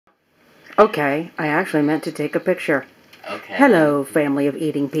Okay, I actually meant to take a picture. Okay. Hello, family of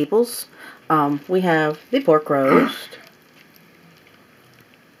eating peoples. We have the pork roast,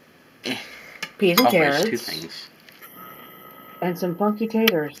 peas and carrots, 2 things. and some funky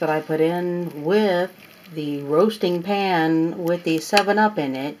taters that I put in with the roasting pan with the 7-Up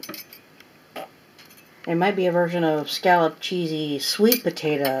in it. It might be a version of scalloped, cheesy, sweet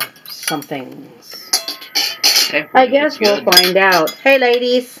potato somethings. Okay, I guess we'll find out. Hey,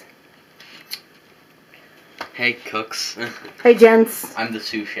 ladies. Hey, cooks. Hey, gents. I'm the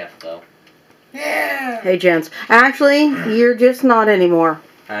sous chef, though. Yeah. Hey, gents. Actually, you're just not anymore.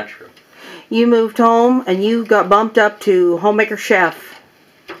 Not true. You moved home and you got bumped up to homemaker chef.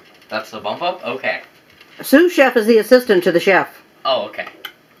 That's the bump up? Okay. Sous chef is the assistant to the chef. Oh, okay.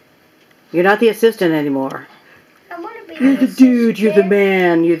 You're not the assistant anymore. I want to be You're the dude, assistant. you're the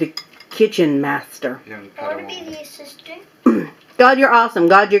man, you're the kitchen master. I want to be the assistant. God, you're awesome.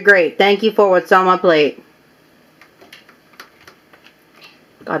 God, you're great. Thank you for what's on my plate.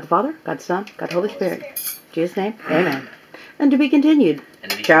 God the Father, God the Son, God the Holy Spirit. In Jesus' name, amen. And to be continued.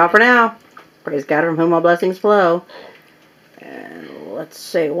 Ciao for now. Praise God from whom all blessings flow. And let's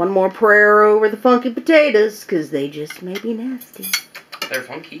say one more prayer over the funky potatoes, because they just may be nasty. They're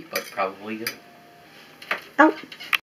funky, but probably good. Oh.